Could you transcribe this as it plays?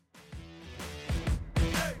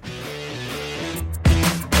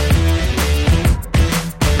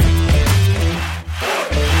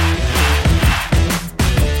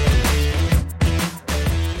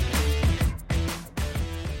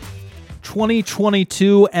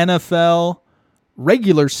2022 NFL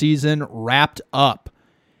regular season wrapped up.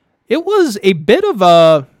 It was a bit of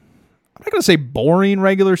a, I'm not going to say boring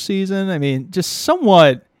regular season. I mean, just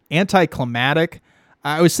somewhat anticlimactic.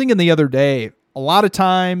 I was thinking the other day, a lot of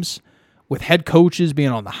times with head coaches being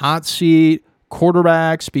on the hot seat,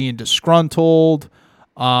 quarterbacks being disgruntled,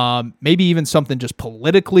 maybe even something just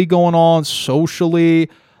politically going on, socially.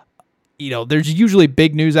 There's usually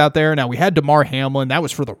big news out there. Now, we had Damar Hamlin. That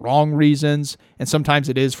was for the wrong reasons, and sometimes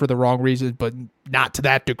it is for the wrong reasons, but not to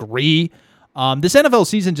that degree. This NFL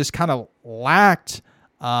season just kind of lacked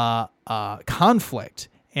conflict,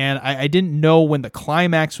 and I didn't know when the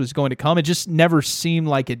climax was going to come. It just never seemed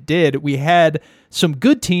like it did. We had some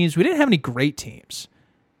good teams. We didn't have any great teams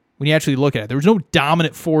when you actually look at it. There was no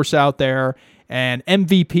dominant force out there, and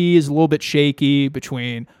MVP is a little bit shaky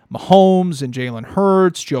between Mahomes and Jalen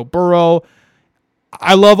Hurts, Joe Burrow.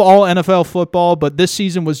 I love all NFL football, but this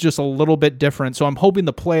season was just a little bit different, so I'm hoping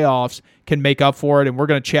the playoffs can make up for it, and we're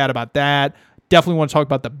going to chat about that. Definitely want to talk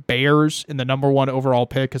about the Bears in the number 1 overall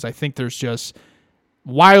pick, because I think there's just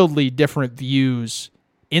wildly different views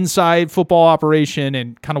inside football operation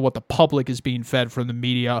and kind of what the public is being fed from the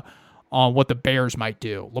media on what the Bears might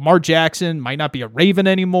do. Lamar Jackson might not be a Raven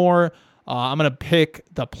anymore. I'm going to pick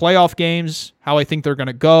the playoff games, how I think they're going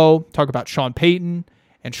to go, talk about Sean Payton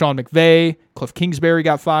and Sean McVay. Cliff Kingsbury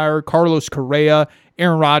got fired. Carlos Correa.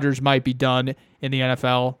 Aaron Rodgers might be done in the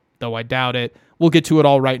NFL, though I doubt it. We'll get to it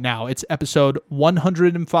all right now. It's episode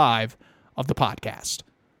 105 of the podcast.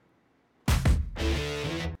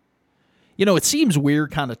 It seems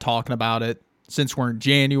weird kind of talking about it since we're in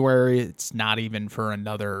January. It's not even for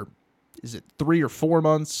another, is it 3 or 4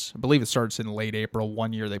 months? I believe it starts in late April.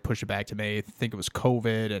 One year they pushed it back to May. I think it was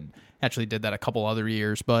COVID, and actually did that a couple other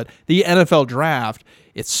years. But the NFL draft,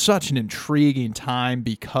 it's such an intriguing time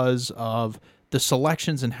because of the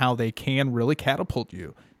selections and how they can really catapult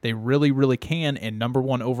you. They really, really can, and number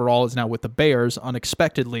 1 overall is now with the Bears,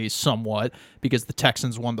 unexpectedly somewhat, because the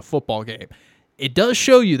Texans won the football game. It does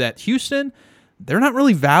show you that Houston, they're not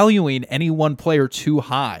really valuing any one player too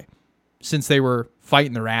high since they were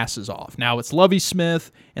fighting their asses off. Now, it's Lovie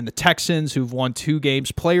Smith and the Texans who've won 2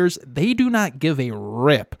 games. Players, they do not give a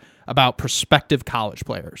rip about prospective college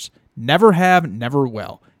players. Never have, never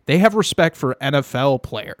will. They have respect for NFL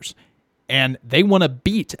players, and they want to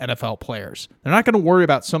beat NFL players. They're not going to worry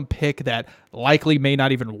about some pick that likely may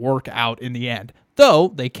not even work out in the end, though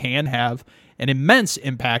they can have an immense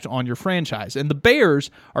impact on your franchise. And the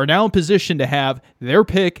Bears are now in position to have their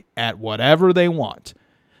pick at whatever they want.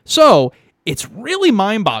 So it's really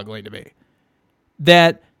mind-boggling to me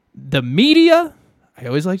that the media, I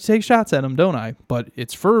always like to take shots at them, don't I? But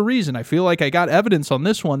it's for a reason. I feel like I got evidence on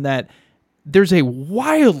this one that there's a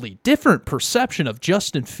wildly different perception of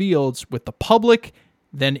Justin Fields with the public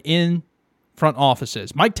than in front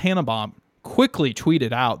offices. Mike Tannenbaum quickly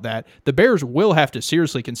tweeted out that the Bears will have to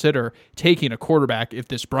seriously consider taking a quarterback if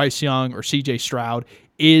this Bryce Young or CJ Stroud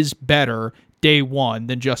is better day one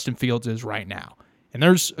than Justin Fields is right now. And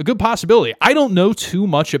there's a good possibility. I don't know too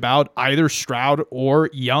much about either Stroud or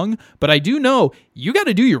Young, but I do know you got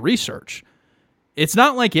to do your research. It's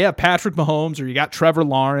not like you have Patrick Mahomes or you got Trevor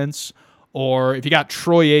Lawrence, or if you got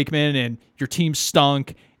Troy Aikman and your team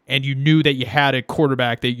stunk and you knew that you had a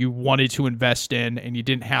quarterback that you wanted to invest in and you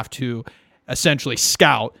didn't have to essentially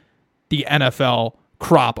scout the NFL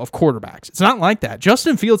crop of quarterbacks. It's not like that.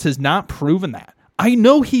 Justin Fields has not proven that. I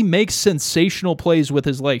know he makes sensational plays with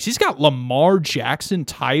his legs. He's got Lamar Jackson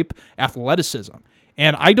type athleticism.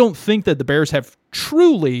 And I don't think that the Bears have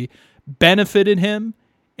truly benefited him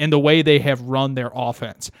in the way they have run their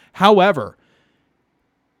offense. However,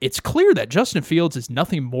 it's clear that Justin Fields is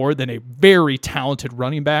nothing more than a very talented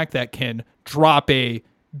running back that can drop a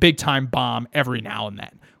big-time bomb every now and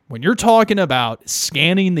then. When you're talking about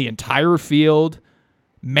scanning the entire field,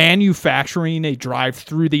 manufacturing a drive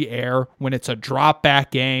through the air, when it's a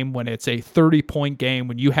drop-back game, when it's a 30-point game,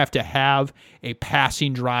 when you have to have a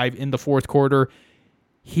passing drive in the fourth quarter,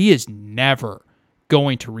 he is never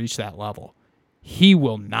going to reach that level. He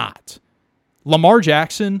will not. Lamar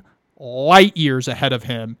Jackson, light years ahead of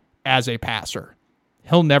him as a passer.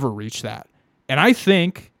 He'll never reach that. And I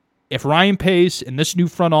think if Ryan Pace and this new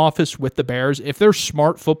front office with the Bears, if they're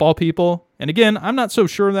smart football people, and again, I'm not so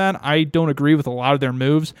sure of that. I don't agree with a lot of their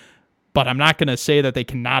moves, but I'm not going to say that they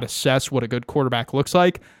cannot assess what a good quarterback looks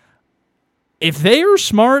like. If they are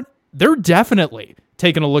smart, they're definitely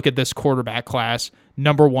taking a look at this quarterback class,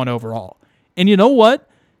 number 1 overall. And you know what?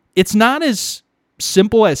 It's not as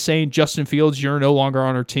simple as saying, Justin Fields, you're no longer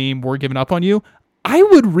on our team, we're giving up on you. I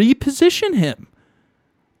would reposition him.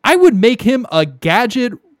 I would make him a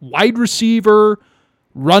gadget wide receiver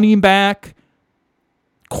running back,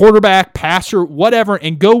 quarterback, passer, whatever,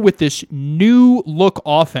 and go with this new look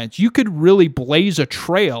offense. You could really blaze a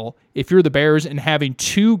trail if you're the Bears in having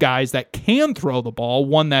two guys that can throw the ball,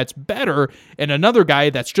 one that's better, and another guy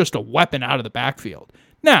that's just a weapon out of the backfield.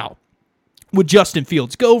 Now, would Justin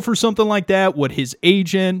Fields go for something like that? Would his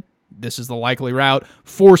agent, this is the likely route,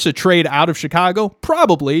 force a trade out of Chicago?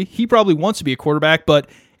 Probably. He probably wants to be a quarterback, but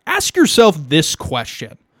ask yourself this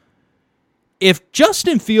question. If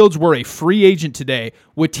Justin Fields were a free agent today,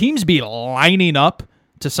 would teams be lining up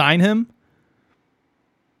to sign him?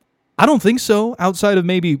 I don't think so, outside of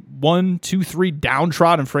maybe 1, 2, 3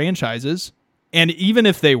 downtrodden franchises. And even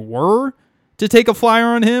if they were to take a flyer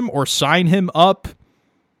on him or sign him up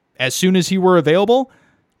as soon as he were available,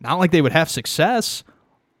 not like they would have success.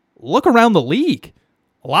 Look around the league.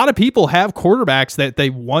 A lot of people have quarterbacks that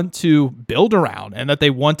they want to build around and that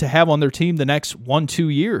they want to have on their team the next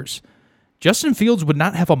 1-2 years. Justin Fields would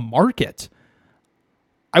not have a market.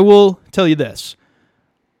 I will tell you this.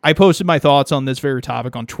 I posted my thoughts on this very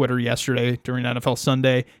topic on Twitter yesterday during NFL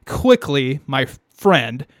Sunday. Quickly, my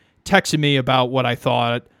friend texted me about what I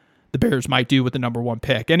thought the Bears might do with the number 1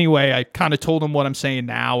 pick. Anyway, I kind of told him what I'm saying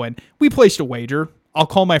now, and we placed a wager. I'll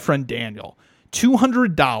call my friend Daniel.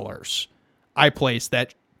 $200 I placed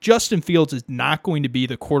that Justin Fields is not going to be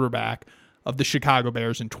the quarterback of the Chicago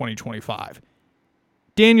Bears in 2025.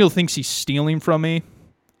 Daniel thinks he's stealing from me.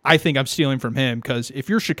 I think I'm stealing from him because if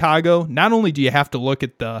you're Chicago, not only do you have to look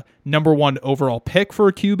at the number 1 overall pick for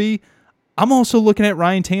a QB, I'm also looking at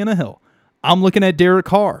Ryan Tannehill. I'm looking at Derek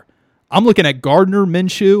Carr. I'm looking at Gardner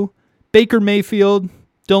Minshew, Baker Mayfield.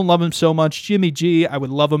 Don't love him so much. Jimmy G, I would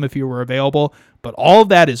love him if he were available. But all of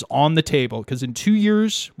that is on the table because in 2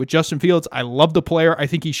 years with Justin Fields, I love the player. I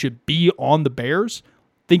think he should be on the Bears.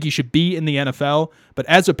 Think he should be in the NFL, but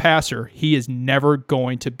as a passer, he is never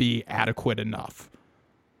going to be adequate enough.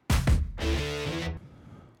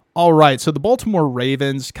 All right, so the Baltimore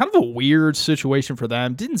Ravens, kind of a weird situation for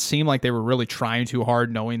them. Didn't seem like they were really trying too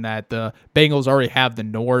hard, knowing that the Bengals already have the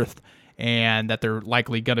North and that they're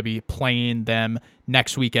likely going to be playing them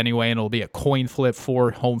next week anyway, and it'll be a coin flip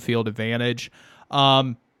for home field advantage.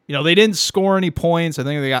 They didn't score any points. I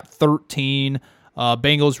think they got 13.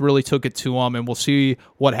 Bengals really took it to them, and we'll see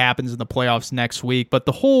what happens in the playoffs next week. But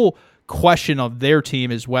the whole question of their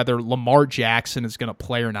team is whether Lamar Jackson is going to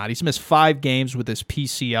play or not. He's missed 5 games with his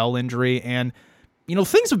PCL injury, and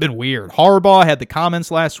things have been weird. Harbaugh had the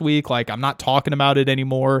comments last week like, I'm not talking about it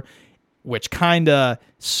anymore, which kind of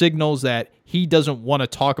signals that he doesn't want to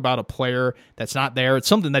talk about a player that's not there. It's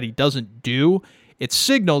something that he doesn't do. It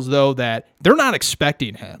signals, though, that they're not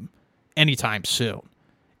expecting him anytime soon.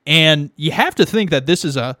 And you have to think that this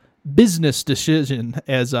is a business decision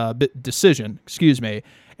as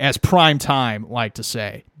prime time like to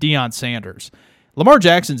say, Deion Sanders. Lamar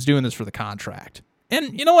Jackson's doing this for the contract.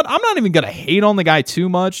 And you know what? I'm not even going to hate on the guy too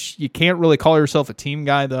much. You can't really call yourself a team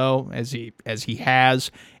guy, though, as he has,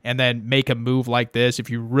 and then make a move like this if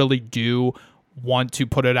you really do want to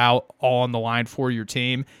put it out all on the line for your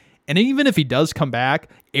team. And even if he does come back,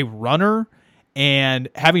 a runner and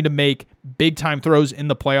having to make big-time throws in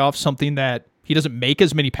the playoffs, something that he doesn't make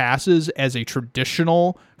as many passes as a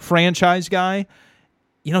traditional franchise guy,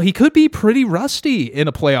 he could be pretty rusty in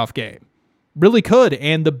a playoff game. Really could.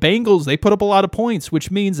 And the Bengals, they put up a lot of points,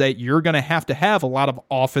 which means that you're going to have a lot of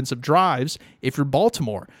offensive drives if you're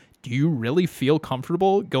Baltimore. Do you really feel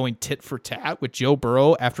comfortable going tit for tat with Joe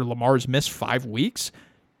Burrow after Lamar's missed 5 weeks?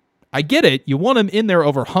 I get it. You want him in there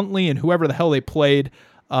over Huntley and whoever the hell they played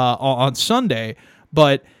on Sunday,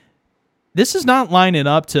 but this is not lining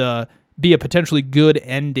up to be a potentially good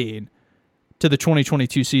ending to the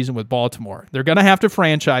 2022 season with Baltimore. They're going to have to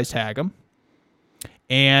franchise tag him,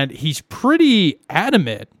 and he's pretty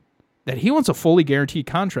adamant that he wants a fully guaranteed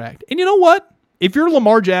contract. And you know what? If you're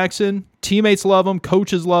Lamar Jackson, teammates love him,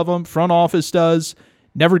 coaches love him, front office does,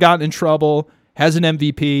 never gotten in trouble, has an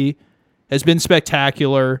MVP, has been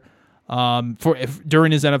spectacular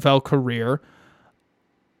during his NFL career,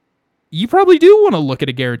 you probably do want to look at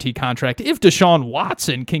a guaranteed contract if Deshaun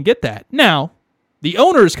Watson can get that. Now, the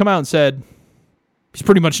owners come out and said he's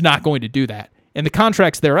pretty much not going to do that. And the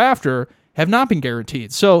contracts thereafter have not been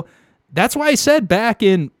guaranteed. So that's why I said back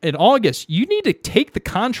in August, you need to take the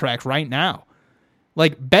contract right now.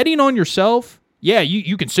 Like betting on yourself, yeah,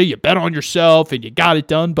 you can say you bet on yourself and you got it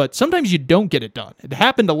done, but sometimes you don't get it done. It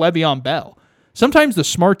happened to Le'Veon Bell. Sometimes the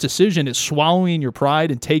smart decision is swallowing your pride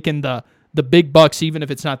and taking the big bucks, even if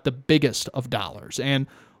it's not the biggest of dollars. And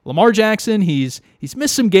Lamar Jackson, he's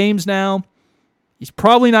missed some games now. He's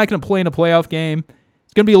probably not going to play in a playoff game.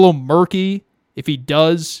 It's going to be a little murky if he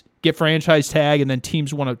does get franchise tag and then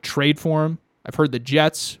teams want to trade for him I've heard the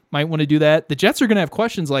Jets might want to do that. The Jets are going to have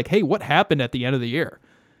questions like, hey, what happened at the end of the year?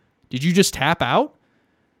 Did you just tap out?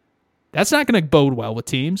 That's not going to bode well with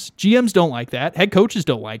teams. GMs don't like that. Head coaches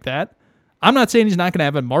don't like that. I'm not saying he's not going to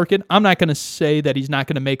have a market. I'm not going to say that he's not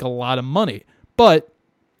going to make a lot of money. But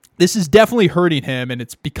this is definitely hurting him, and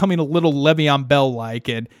it's becoming a little Le'Veon Bell-like,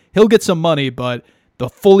 and he'll get some money, but the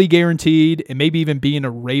fully guaranteed and maybe even being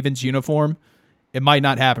a Ravens uniform, it might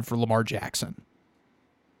not happen for Lamar Jackson.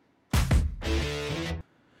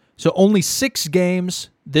 So only 6 games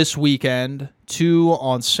this weekend, 2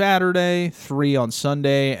 on Saturday, 3 on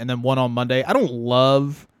Sunday, and then 1 on Monday. I don't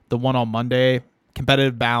love the 1 on Monday.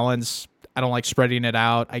 Competitive balance. I don't like spreading it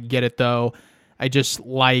out. I get it, though. I just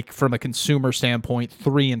like, from a consumer standpoint,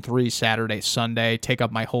 3 and 3 Saturday, Sunday, take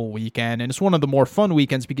up my whole weekend. And it's one of the more fun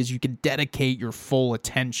weekends because you can dedicate your full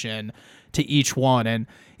attention to each one. And,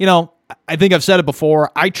 I think I've said it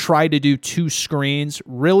before, I try to do 2 screens.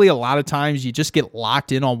 Really, a lot of times you just get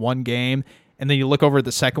locked in on one game, and then you look over at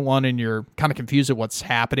the second one and you're kind of confused at what's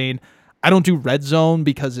happening. I don't do red zone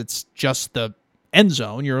because it's just the end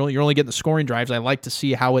zone. You're only getting the scoring drives. I like to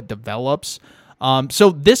see how it develops. So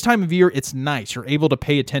this time of year, it's nice. You're able to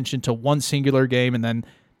pay attention to one singular game, and then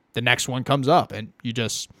the next one comes up, and you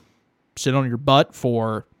just sit on your butt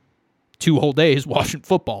for 2 whole days watching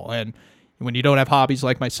football. And when you don't have hobbies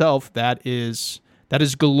like myself, that is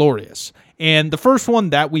glorious. And the first one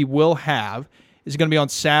that we will have is going to be on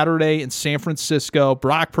Saturday in San Francisco.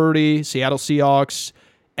 Brock Purdy, Seattle Seahawks,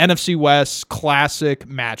 NFC West classic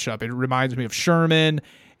matchup. It reminds me of Sherman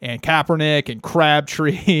and Kaepernick and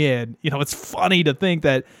Crabtree. And, it's funny to think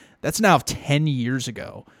that that's now 10 years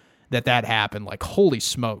ago that happened. Like, holy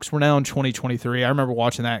smokes. We're now in 2023. I remember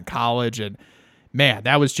watching that in college, and man,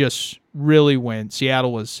 that was just really when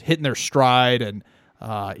Seattle was hitting their stride, and,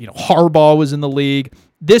 Harbaugh was in the league.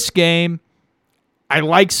 This game, I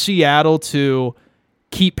like Seattle to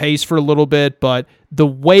keep pace for a little bit, but the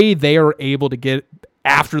way they are able to get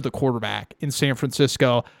after the quarterback in San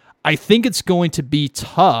Francisco, I think it's going to be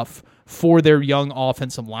tough for their young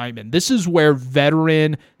offensive linemen. This is where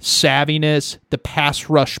veteran savviness, the pass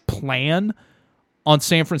rush plan on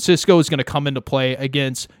San Francisco is going to come into play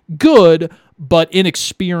against good but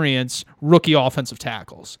inexperienced rookie offensive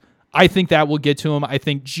tackles. I think that will get to him. I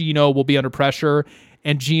think Geno will be under pressure,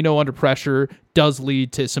 and Geno under pressure does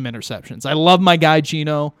lead to some interceptions. I love my guy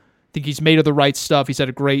Geno. I think he's made of the right stuff. He's had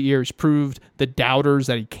a great year. He's proved the doubters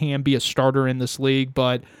that he can be a starter in this league,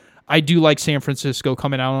 but I do like San Francisco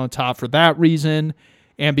coming out on top for that reason,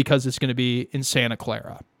 and because it's going to be in Santa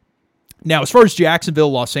Clara. Now, as far as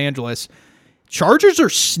Jacksonville, Los Angeles, Chargers are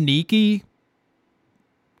sneaky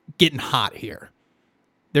getting hot here.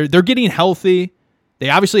 They're getting healthy. They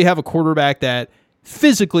obviously have a quarterback that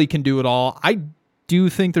physically can do it all. I do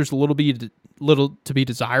think there's a little to be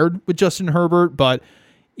desired with Justin Herbert, but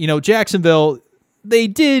Jacksonville, they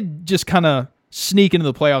did just kind of sneak into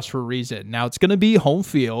the playoffs for a reason. Now, it's going to be home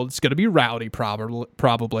field. It's going to be rowdy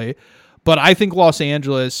probably, but I think Los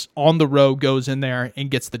Angeles on the road goes in there and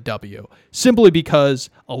gets the W, simply because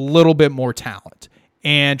a little bit more talent.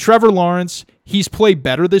 And Trevor Lawrence, he's played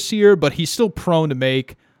better this year, but he's still prone to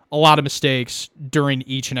make a lot of mistakes during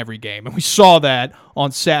each and every game. And we saw that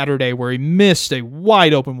on Saturday where he missed a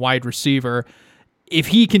wide open wide receiver. If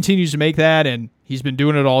he continues to make that, and he's been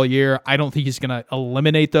doing it all year, I don't think he's going to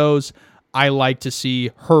eliminate those. I like to see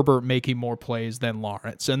Herbert making more plays than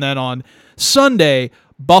Lawrence. And then on Sunday,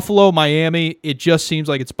 Buffalo, Miami, it just seems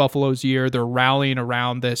like it's Buffalo's year. They're rallying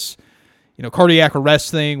around this, cardiac arrest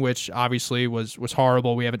thing, which obviously was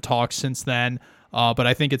horrible. We haven't talked since then, but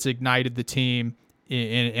I think it's ignited the team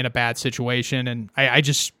in a bad situation. And I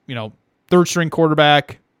just, third string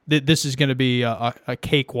quarterback, this is going to be a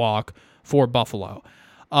cakewalk for Buffalo.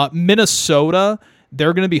 Minnesota,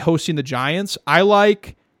 they're going to be hosting the Giants. I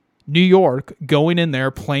like New York going in there,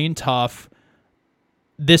 playing tough.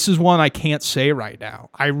 This is one I can't say right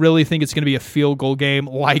now. I really think it's going to be a field goal game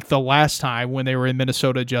like the last time when they were in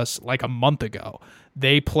Minnesota just like a month ago.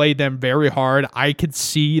 They played them very hard. I could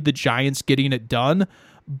see the Giants getting it done,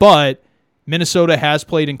 but Minnesota has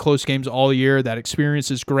played in close games all year. That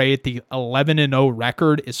experience is great. The 11-0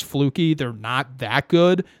 record is fluky. They're not that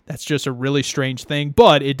good. That's just a really strange thing,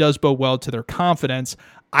 but it does bode well to their confidence.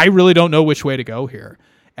 I really don't know which way to go here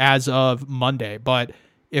as of Monday, but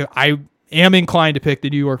I am inclined to pick the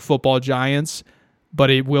New York Football Giants, but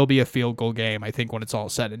it will be a field goal game, I think, when it's all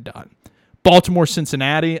said and done. Baltimore,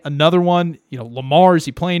 Cincinnati, another one. Lamar, is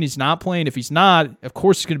he playing? He's not playing. If he's not, of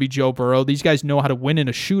course it's going to be Joe Burrow. These guys know how to win in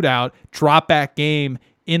a shootout, drop back game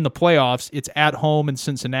in the playoffs. It's at home in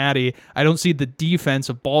Cincinnati. I don't see the defense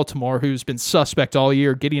of Baltimore, who's been suspect all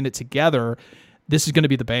year, getting it together. This is going to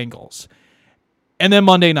be the Bengals. And then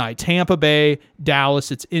Monday night, Tampa Bay,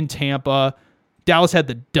 Dallas. It's in Tampa. Dallas had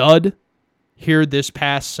the dud here this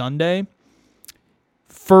past Sunday.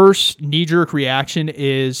 First knee-jerk reaction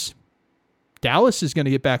is Dallas is going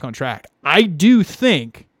to get back on track. I do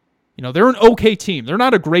think, they're an okay team. They're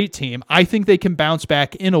not a great team. I think they can bounce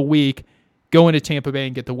back in a week, go into Tampa Bay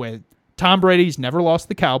and get the win. Tom Brady's never lost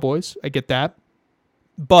the Cowboys. I get that.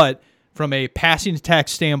 But from a passing attack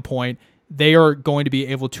standpoint, they are going to be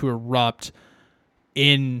able to erupt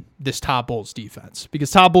in this Todd Bowles defense. Because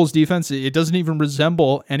Todd Bowles' defense, it doesn't even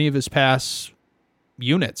resemble any of his past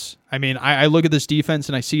units. I mean, I look at this defense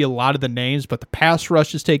and I see a lot of the names, but the pass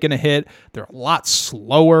rush is taking a hit. They're a lot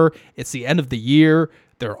slower. It's the end of the year.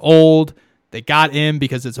 They're old. They got in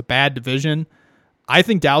because it's a bad division. I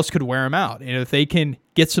think Dallas could wear them out. And if they can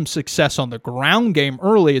get some success on the ground game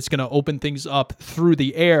early, it's going to open things up through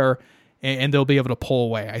the air and they'll be able to pull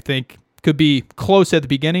away. I think could be close at the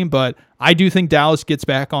beginning, but I do think Dallas gets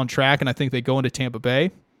back on track, and I think they go into Tampa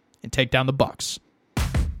Bay and take down the Bucs.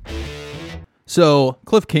 So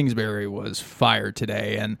Cliff Kingsbury was fired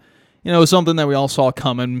today, and it was something that we all saw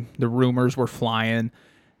coming. The rumors were flying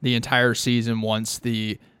the entire season once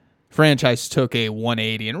the franchise took a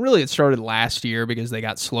 180, and really it started last year because they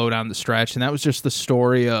got slow down the stretch, and that was just the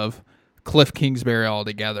story of Cliff Kingsbury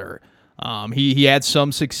altogether. He had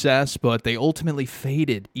some success, but they ultimately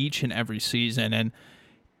faded each and every season. And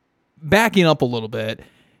backing up a little bit,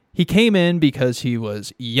 he came in because he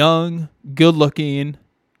was young, good-looking,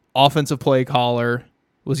 offensive play caller,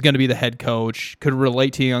 was going to be the head coach, could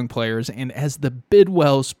relate to young players. And as the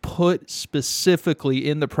Bidwells put specifically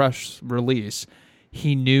in the press release,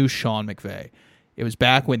 he knew Sean McVay. It was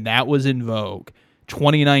back when that was in vogue,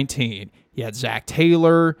 2019. You had Zach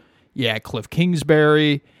Taylor, you had Cliff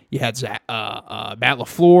Kingsbury, you had Matt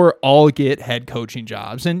LaFleur all get head coaching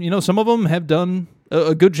jobs. And, some of them have done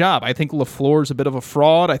a good job. I think LaFleur's a bit of a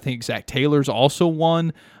fraud. I think Zach Taylor's also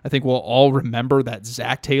one. I think we'll all remember that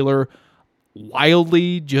Zach Taylor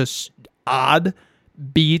wildly just odd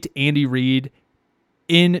beat Andy Reid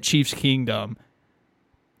in Chiefs Kingdom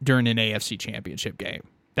during an AFC championship game.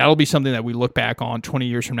 That'll be something that we look back on 20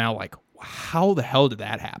 years from now like, how the hell did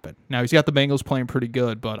that happen? Now, he's got the Bengals playing pretty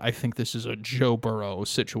good, but I think this is a Joe Burrow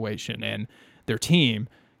situation, and their team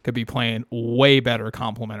could be playing way better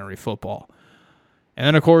complementary football. And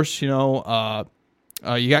then, of course, you got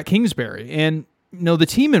Kingsbury. And, the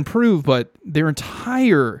team improved, but their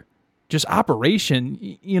entire just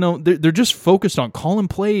operation, they're just focused on calling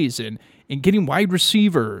plays and getting wide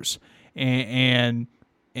receivers and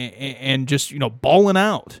just, balling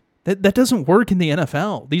out. That doesn't work in the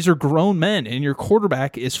NFL. These are grown men, and your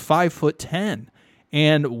quarterback is 5'10".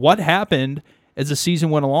 And what happened as the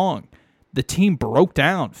season went along? The team broke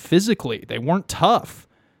down physically. They weren't tough.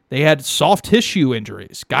 They had soft tissue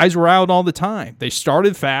injuries. Guys were out all the time. They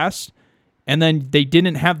started fast, and then they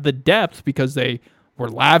didn't have the depth because they were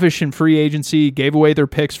lavish in free agency, gave away their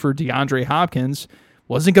picks for DeAndre Hopkins.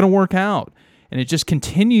 Wasn't going to work out. And it just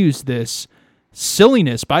continues this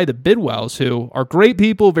silliness by the Bidwells, who are great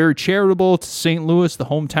people, very charitable to St. Louis, the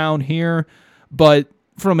hometown here. But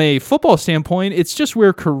from a football standpoint, it's just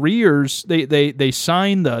where careers, they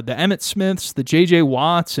sign the Emmitt Smiths, the J.J.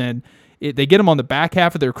 Watts, and they get them on the back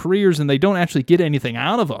half of their careers, and they don't actually get anything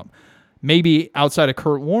out of them, maybe outside of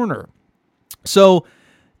Kurt Warner. So,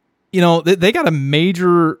 they got a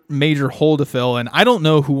major hole to fill, and I don't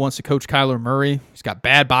know who wants to coach Kyler Murray. He's got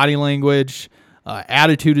bad body language.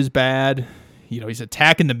 Attitude is bad. He's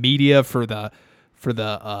attacking the media for the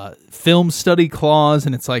film study clause,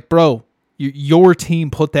 and it's like, bro, your team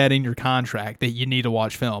put that in your contract that you need to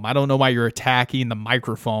watch film. I don't know why you're attacking the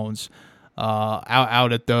microphones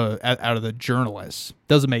out of the journalists.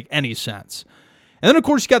 Doesn't make any sense. And then, of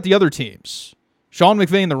course, you got the other teams. Sean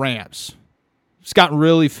McVay and the Rams. It's gotten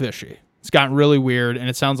really fishy. It's gotten really weird, and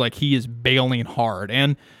it sounds like he is bailing hard.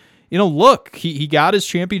 And, look, he got his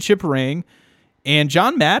championship ring, and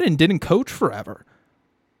John Madden didn't coach forever.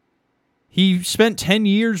 He spent 10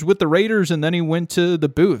 years with the Raiders, and then he went to the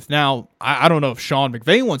booth. Now, I don't know if Sean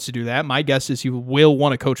McVay wants to do that. My guess is he will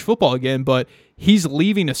want to coach football again, but he's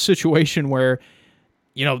leaving a situation where,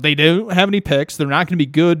 they don't have any picks. They're not going to be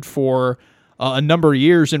good for a number of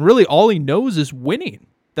years, and really all he knows is winning.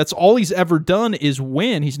 That's all he's ever done is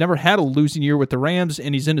win. He's never had a losing year with the Rams,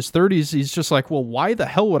 and he's in his 30s. He's just like, well, why the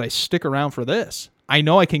hell would I stick around for this? I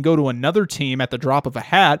know I can go to another team at the drop of a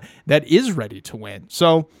hat that is ready to win.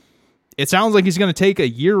 So it sounds like he's going to take a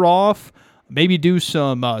year off, maybe do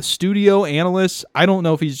some studio analysts. I don't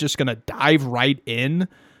know if he's just going to dive right in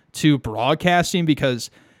to broadcasting because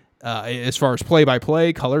as far as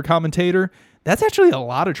play-by-play, color commentator, that's actually a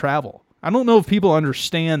lot of travel. I don't know if people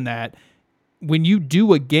understand that when you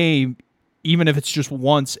do a game, even if it's just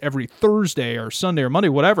once every Thursday or Sunday or Monday,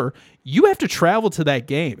 whatever, you have to travel to that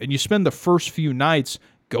game, and you spend the first few nights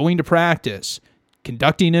going to practice,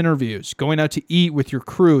 conducting interviews, going out to eat with your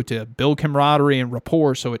crew to build camaraderie and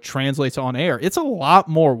rapport so it translates on air. It's a lot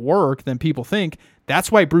more work than people think.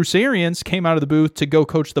 That's why Bruce Arians came out of the booth to go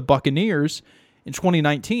coach the Buccaneers in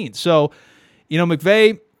 2019. So,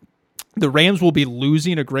 McVay, the Rams will be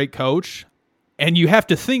losing a great coach, and you have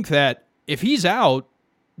to think that if he's out,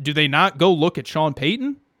 do they not go look at Sean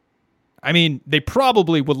Payton? I mean, they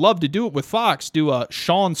probably would love to do it with Fox, do a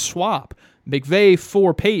Sean swap, McVay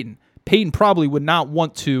for Payton. Payton probably would not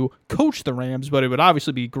want to coach the Rams, but it would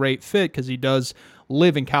obviously be a great fit because he does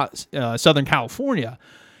live in Southern California.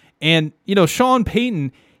 And, Sean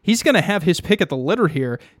Payton, he's going to have his pick at the litter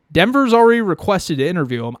here. Denver's already requested to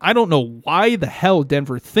interview him. I don't know why the hell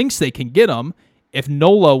Denver thinks they can get him. If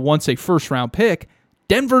NOLA wants a first-round pick,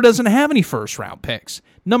 Denver doesn't have any first-round picks.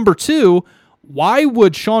 Number two, why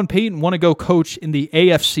would Sean Payton want to go coach in the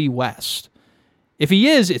AFC West? If he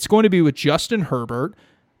is, it's going to be with Justin Herbert,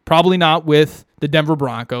 probably not with the Denver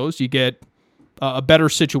Broncos. You get a better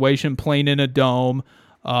situation playing in a dome,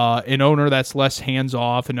 an owner that's less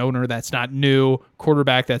hands-off, an owner that's not new,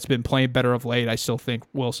 quarterback that's been playing better of late. I still think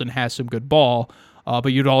Wilson has some good ball, but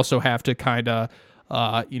you'd also have to kind of,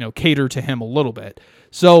 cater to him a little bit.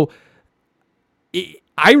 So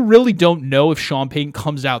I really don't know if Sean Payton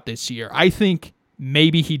comes out this year. I think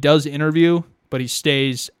maybe he does interview, but he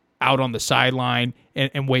stays out on the sideline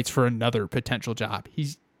and waits for another potential job. He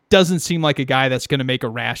doesn't seem like a guy that's going to make a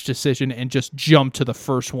rash decision and just jump to the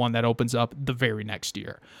first one that opens up the very next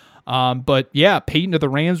year. But yeah, Payton to the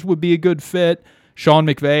Rams would be a good fit. Sean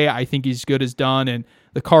McVay, I think he's good as done. And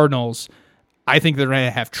the Cardinals, I think they're going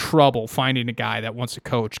to have trouble finding a guy that wants to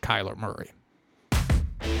coach Kyler Murray.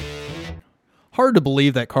 Hard to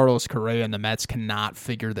believe that Carlos Correa and the Mets cannot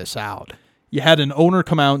figure this out. You had an owner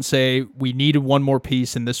come out and say, we needed one more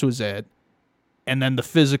piece and this was it. And then the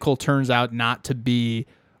physical turns out not to be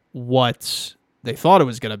what they thought it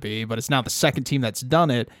was going to be, but it's now the second team that's done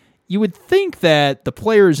it. You would think that the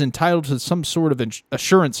player is entitled to some sort of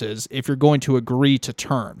assurances if you're going to agree to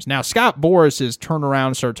terms. Now, Scott Boras has turned around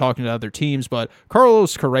and started talking to other teams, but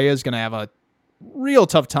Carlos Correa is going to have a real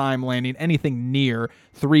tough time landing anything near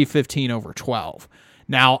 $315 over 12.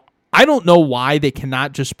 Now, I don't know why they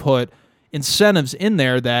cannot just put incentives in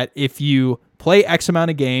there that if you play X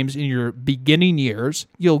amount of games in your beginning years,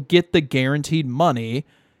 you'll get the guaranteed money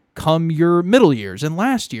come your middle years and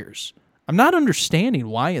last years. I'm not understanding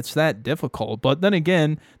why it's that difficult, but then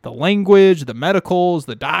again, the language, the medicals,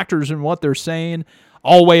 the doctors and what they're saying,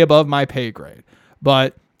 all way above my pay grade.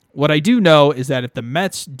 But what I do know is that if the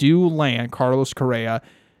Mets do land Carlos Correa,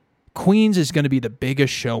 Queens is going to be the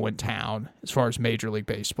biggest show in town as far as Major League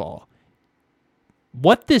Baseball.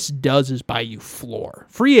 What this does is buy you floor.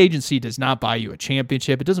 Free agency does not buy you a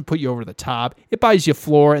championship. It doesn't put you over the top. It buys you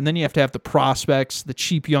floor, and then you have to have the prospects, the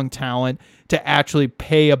cheap young talent, to actually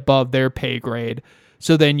pay above their pay grade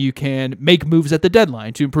so then you can make moves at the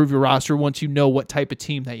deadline to improve your roster once you know what type of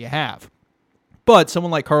team that you have. But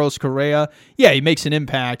someone like Carlos Correa, yeah, he makes an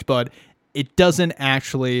impact, but it doesn't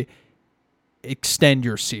actually extend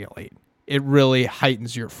your ceiling. It really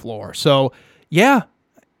heightens your floor. So, yeah,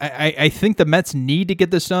 I think the Mets need to get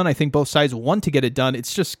this done. I think both sides want to get it done.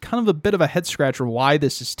 It's just kind of a bit of a head scratcher why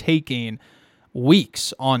this is taking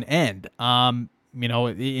weeks on end.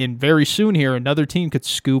 In very soon here, another team could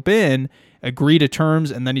scoop in, agree to terms,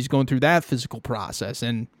 and then he's going through that physical process.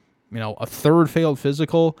 And, a third failed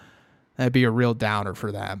physical, that'd be a real downer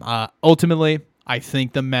for them. Ultimately, I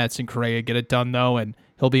think the Mets and Correa get it done, though, and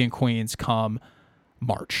he'll be in Queens come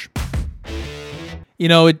March.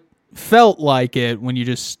 It felt like it when you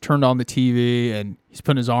just turned on the TV and he's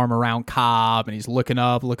putting his arm around Cobb and he's looking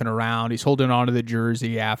up, looking around. He's holding onto the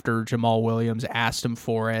jersey after Jamal Williams asked him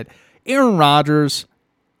for it. Aaron Rodgers,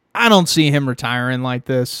 I don't see him retiring like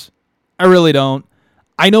this. I really don't.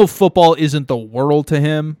 I know football isn't the world to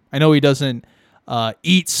him. I know he doesn't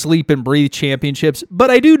eat, sleep, and breathe championships, but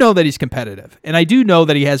I do know that he's competitive, and I do know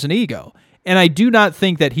that he has an ego, and I do not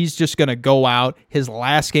think that he's just going to go out his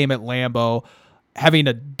last game at Lambeau having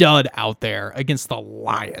a dud out there against the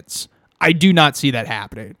Lions. I do not see that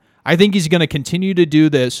happening. I think he's going to continue to do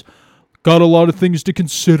this. Got a lot of things to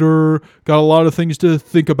consider, got a lot of things to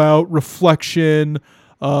think about, reflection,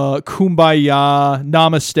 kumbaya,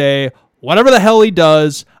 namaste, whatever the hell he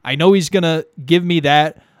does. I know he's going to give me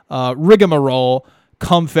that rigmarole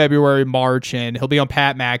come February, March, and he'll be on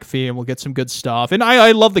Pat McAfee, and we'll get some good stuff. And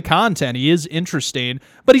I love the content. He is interesting,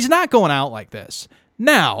 but he's not going out like this.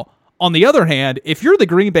 Now, on the other hand, if you're the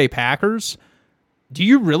Green Bay Packers, do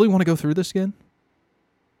you really want to go through this again?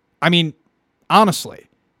 I mean, honestly,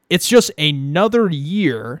 it's just another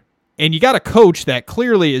year, and you got a coach that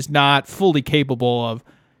clearly is not fully capable of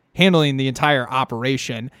handling the entire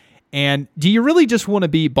operation. And do you really just want to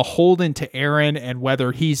be beholden to Aaron and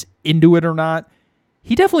whether he's into it or not?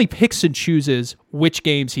 He definitely picks and chooses which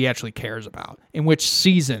games he actually cares about and which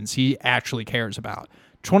seasons he actually cares about.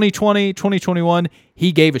 2020, 2021,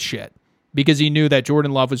 he gave a shit because he knew that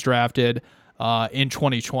Jordan Love was drafted in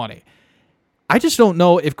 2020. I just don't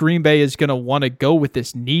know if Green Bay is going to want to go with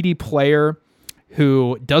this needy player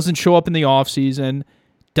who doesn't show up in the offseason,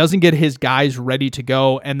 doesn't get his guys ready to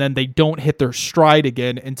go, and then they don't hit their stride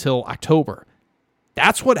again until October.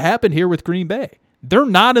 That's what happened here with Green Bay. They're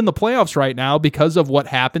not in the playoffs right now because of what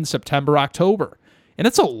happened September, October. And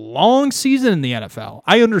it's a long season in the NFL.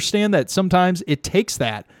 I understand that sometimes it takes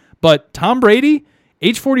that. But Tom Brady,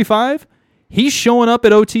 age 45, he's showing up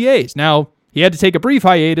at OTAs. Now, he had to take a brief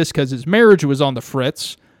hiatus because his marriage was on the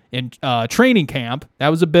fritz in training camp. That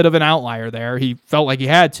was a bit of an outlier there. He felt like he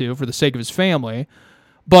had to for the sake of his family.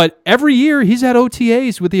 But every year he's at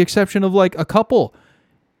OTAs with the exception of like a couple.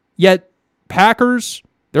 Yet Packers,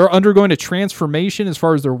 they're undergoing a transformation as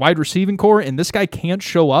far as their wide receiving core, and this guy can't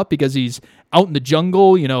show up because he's out in the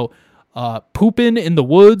jungle, pooping in the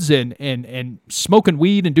woods and smoking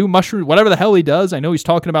weed and doing mushrooms, whatever the hell he does. I know he's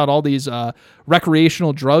talking about all these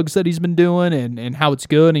recreational drugs that he's been doing and how it's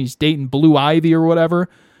good, and he's dating Blue Ivy or whatever.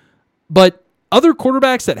 But other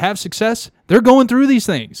quarterbacks that have success, they're going through these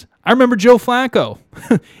things. I remember Joe Flacco.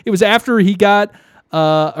 It was after he got,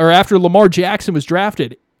 after Lamar Jackson was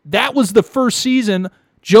drafted. That was the first season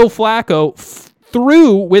Joe Flacco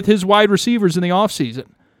threw with his wide receivers in the offseason.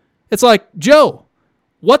 It's like, Joe,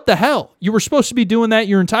 what the hell? You were supposed to be doing that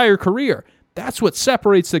your entire career. That's what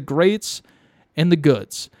separates the greats and the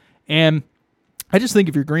goods. And I just think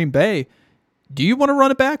if you're Green Bay, do you want to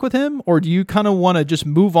run it back with him, or do you kind of want to just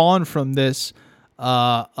move on from this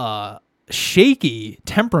shaky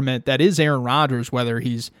temperament that is Aaron Rodgers, whether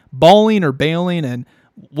he's balling or bailing, and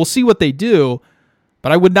we'll see what they do.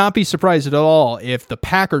 But I would not be surprised at all if the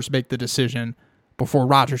Packers make the decision before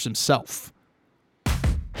Rodgers himself.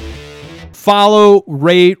 Follow,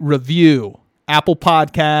 rate, review. Apple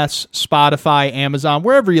Podcasts, Spotify, Amazon,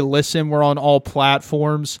 wherever you listen. We're on all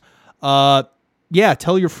platforms. Tell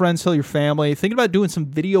your friends, tell your family. Thinking about doing some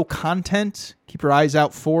video content. Keep your eyes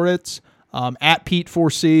out for it. At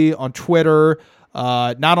Pete4C on Twitter.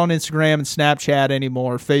 Not on Instagram and Snapchat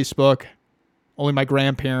anymore. Facebook. Only my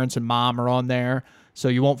grandparents and mom are on there, so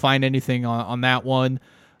you won't find anything on that one.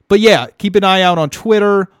 But yeah, keep an eye out on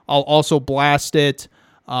Twitter. I'll also blast it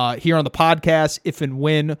here on the podcast if and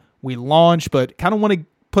when we launch, but kind of want to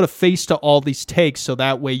put a face to all these takes so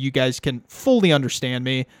that way you guys can fully understand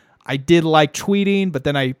me. I did like tweeting, but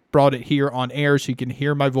then I brought it here on air so you can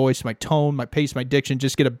hear my voice, my tone, my pace, my diction,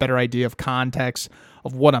 just get a better idea of context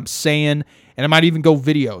of what I'm saying. And I might even go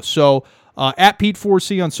video. So at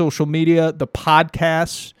Pete4C on social media, the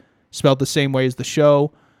podcast, spelled the same way as the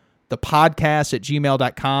show, the podcast at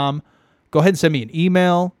gmail.com. Go ahead and send me an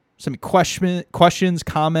email. Send me questions,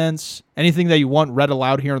 comments, anything that you want read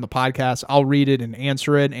aloud here on the podcast. I'll read it and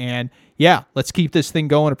answer it. And yeah, let's keep this thing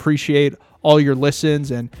going. Appreciate all your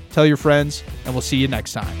listens and tell your friends, and we'll see you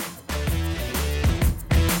next time.